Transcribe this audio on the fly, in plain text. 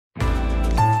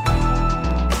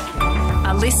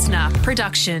listener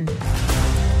production.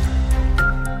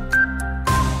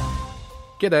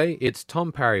 G'day, it's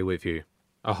Tom Parry with you.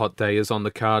 A hot day is on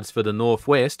the cards for the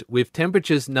northwest, with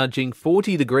temperatures nudging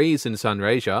 40 degrees in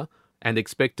Sunraysia and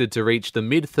expected to reach the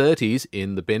mid-30s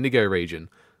in the Bendigo region.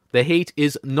 The heat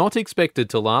is not expected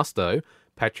to last though.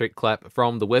 Patrick Clapp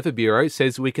from the Weather Bureau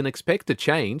says we can expect a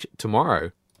change tomorrow.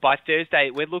 By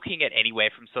Thursday, we're looking at anywhere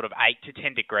from sort of 8 to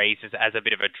 10 degrees as a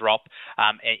bit of a drop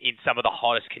in some of the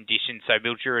hottest conditions. So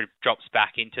Mildura drops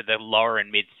back into the lower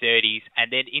and mid-30s,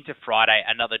 and then into Friday,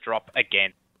 another drop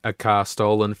again. A car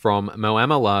stolen from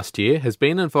Moama last year has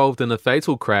been involved in a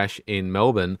fatal crash in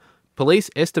Melbourne. Police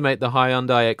estimate the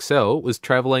Hyundai Excel was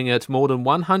travelling at more than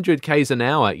 100 k's an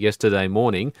hour yesterday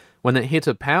morning when it hit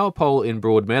a power pole in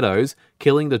Broadmeadows,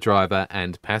 killing the driver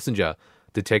and passenger.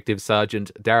 Detective Sergeant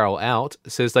Darryl Out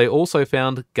says they also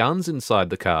found guns inside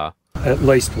the car. At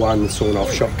least one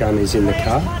sawn-off shotgun is in the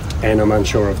car, and I'm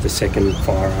unsure of the second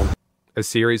firearm. A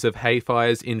series of hay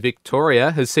fires in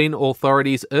Victoria has seen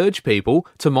authorities urge people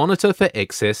to monitor for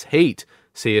excess heat.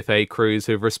 CFA crews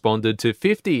have responded to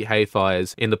 50 hay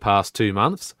fires in the past 2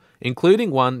 months,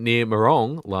 including one near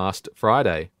Morong last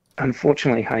Friday.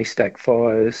 Unfortunately, haystack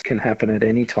fires can happen at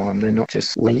any time. They're not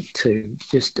just linked to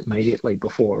just immediately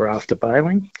before or after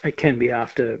baling. It can be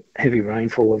after heavy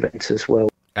rainfall events as well.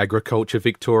 Agriculture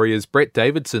Victoria's Brett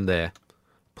Davidson there.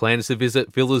 Plans to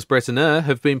visit Villers-Bretonneux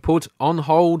have been put on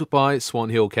hold by Swan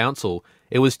Hill Council.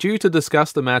 It was due to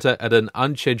discuss the matter at an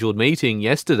unscheduled meeting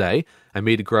yesterday,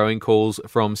 amid growing calls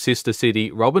from sister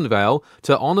city Robinvale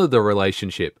to honour the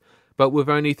relationship. But with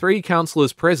only 3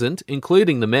 councillors present,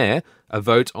 including the mayor, a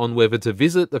vote on whether to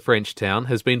visit the French town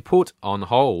has been put on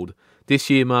hold. This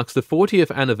year marks the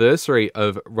 40th anniversary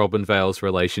of Robinvale's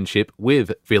relationship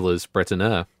with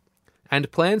Villers-Bretonneux.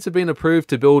 And plans have been approved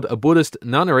to build a Buddhist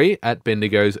nunnery at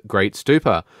Bendigo's Great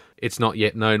Stupa. It's not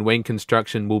yet known when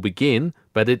construction will begin,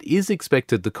 but it is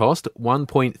expected to cost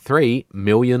 $1.3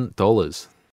 million.